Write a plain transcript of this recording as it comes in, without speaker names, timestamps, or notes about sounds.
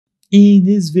In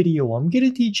this video, I'm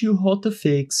gonna teach you how to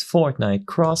fix Fortnite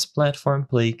cross-platform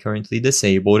play currently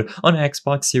disabled on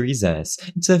Xbox Series S.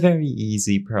 It's a very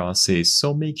easy process,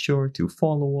 so make sure to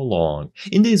follow along.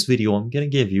 In this video, I'm gonna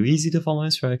give you easy to follow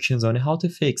instructions on how to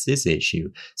fix this issue.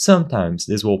 Sometimes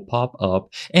this will pop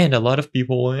up and a lot of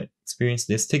people will experience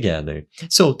this together.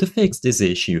 So to fix this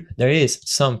issue, there is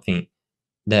something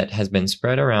that has been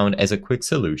spread around as a quick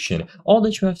solution. All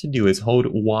that you have to do is hold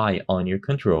Y on your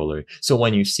controller. So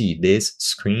when you see this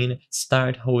screen,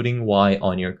 start holding Y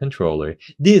on your controller.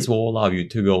 This will allow you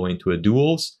to go into a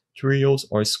duos, trios,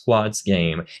 or squads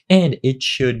game, and it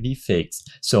should be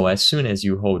fixed. So as soon as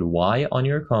you hold Y on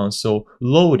your console,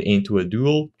 load into a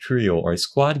duo, trio, or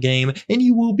squad game, and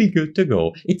you will be good to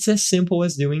go. It's as simple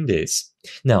as doing this.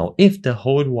 Now, if the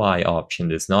hold Y option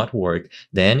does not work,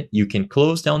 then you can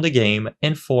close down the game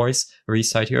and force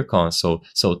restart your console.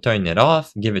 So turn it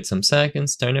off, give it some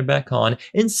seconds, turn it back on,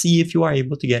 and see if you are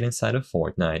able to get inside of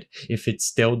Fortnite. If it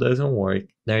still doesn't work,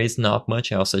 there is not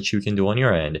much else that you can do on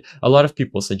your end. A lot of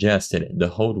people suggested the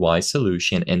hold Y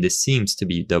solution, and this seems to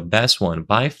be the best one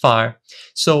by far.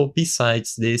 So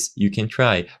besides this, you can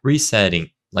try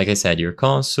resetting, like I said, your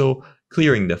console,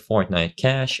 clearing the Fortnite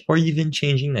cache, or even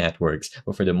changing networks.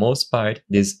 But for the most part,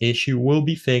 this issue will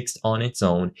be fixed on its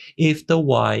own if the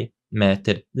Y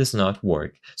method does not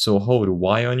work. So hold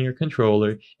Y on your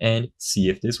controller and see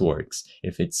if this works.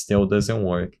 If it still doesn't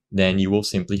work, then you will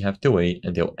simply have to wait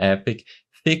until Epic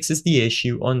fixes the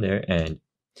issue on their end.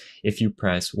 If you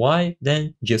press Y,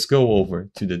 then just go over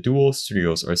to the duos,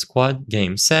 trios, or squad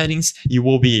game settings. You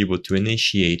will be able to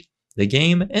initiate the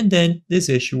game, and then this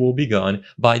issue will be gone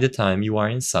by the time you are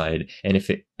inside. And if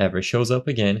it ever shows up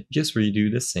again, just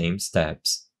redo the same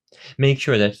steps. Make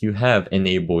sure that you have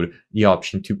enabled the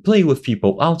option to play with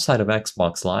people outside of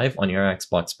Xbox Live on your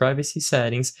Xbox privacy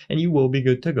settings, and you will be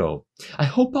good to go. I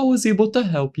hope I was able to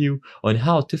help you on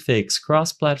how to fix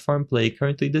cross-platform play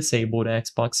currently disabled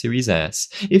Xbox Series S.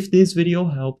 If this video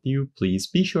helped you, please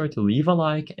be sure to leave a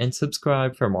like and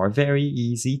subscribe for more very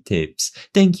easy tips.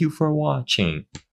 Thank you for watching.